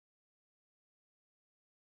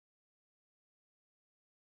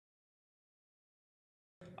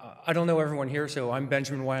I don't know everyone here, so I'm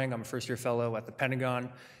Benjamin Wang. I'm a first-year fellow at the Pentagon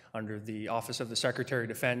under the Office of the Secretary of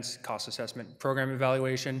Defense Cost Assessment Program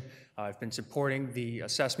Evaluation. I've been supporting the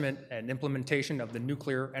assessment and implementation of the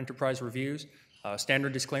nuclear enterprise reviews.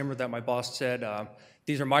 Standard disclaimer that my boss said,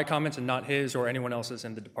 these are my comments and not his or anyone else's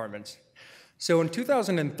in the departments. So in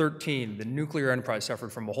 2013, the nuclear enterprise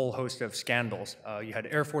suffered from a whole host of scandals. You had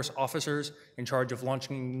Air Force officers in charge of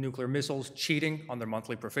launching nuclear missiles cheating on their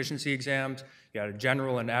monthly proficiency exams. You had a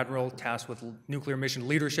general and admiral tasked with nuclear mission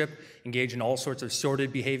leadership, engaged in all sorts of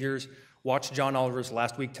sordid behaviors. Watch John Oliver's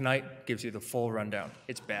Last Week Tonight, gives you the full rundown.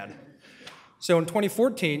 It's bad. So in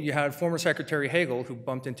 2014, you had former Secretary Hagel, who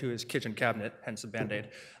bumped into his kitchen cabinet, hence the Band-Aid,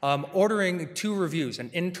 ordering two reviews,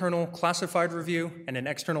 an internal classified review and an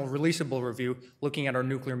external releasable review looking at our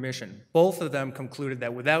nuclear mission. Both of them concluded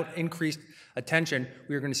that without increased attention,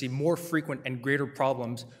 we are going to see more frequent and greater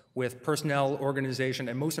problems with personnel, organization,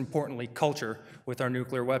 and most importantly, culture with our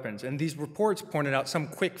nuclear weapons. And these reports pointed out some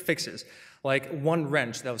quick fixes, like one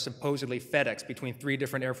wrench that was supposedly FedEx between 3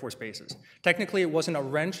 different Air Force bases. Technically, it wasn't a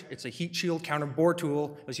wrench, it's a heat shield counter bore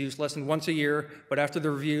tool. It was used less than once a year, but after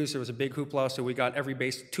the reviews, there was a big hoopla, so we got every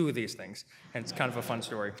base 2 of these things. And it's kind of a fun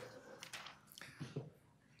story.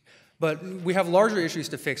 But we have larger issues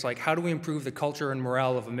to fix, like how do we improve the culture and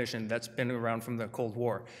morale of a mission that's been around from the Cold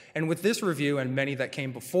War? And with this review and many that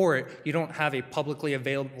came before it, you don't have a publicly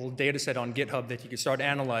available data set on GitHub that you can start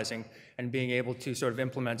analyzing and being able to sort of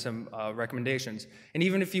implement some recommendations. And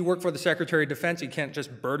even if you work for the Secretary of Defense, you can't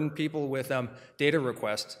just burden people with data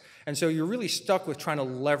requests. And so you're really stuck with trying to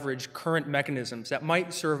leverage current mechanisms that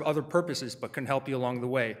might serve other purposes but can help you along the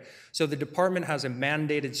way. So the department has a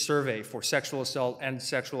mandated survey for sexual assault and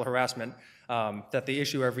sexual harassment that they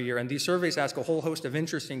issue every year. And these surveys ask a whole host of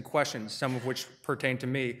interesting questions, some of which pertain to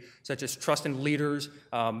me, such as trust in leaders,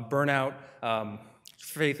 burnout,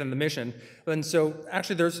 faith in the mission. And so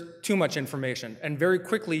actually there's too much information. And very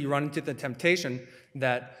quickly you run into the temptation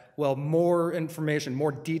that, well, more information,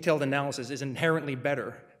 more detailed analysis is inherently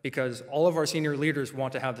better, because all of our senior leaders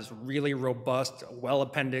want to have this really robust,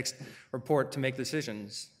 well-appendixed report to make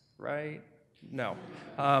decisions, right? No.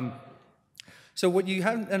 So what you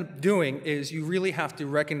end up doing is you really have to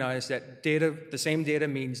recognize that data, the same data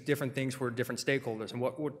means different things for different stakeholders. And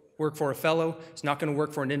what would work for a fellow is not going to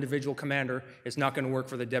work for an individual commander. It's not going to work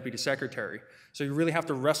for the deputy secretary. So you really have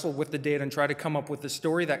to wrestle with the data and try to come up with a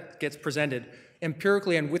story that gets presented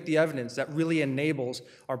empirically and with the evidence that really enables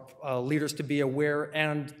our leaders to be aware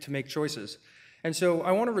and to make choices. And so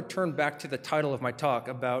I want to return back to the title of my talk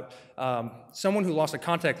about someone who lost a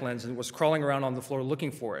contact lens and was crawling around on the floor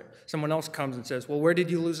looking for it. Someone else comes and says, well, where did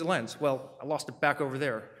you lose the lens? Well, I lost it back over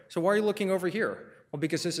there. So why are you looking over here? Well,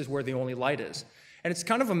 because this is where the only light is. And it's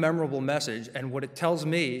kind of a memorable message, and what it tells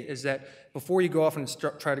me is that before you go off and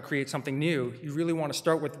try to create something new, you really want to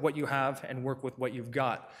start with what you have and work with what you've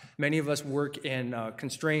got. Many of us work in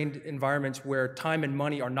constrained environments where time and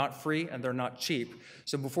money are not free and they're not cheap.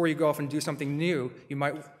 So before you go off and do something new, you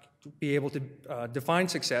might be able to define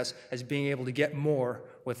success as being able to get more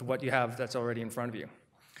with what you have that's already in front of you.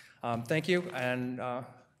 Thank you, and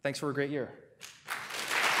thanks for a great year.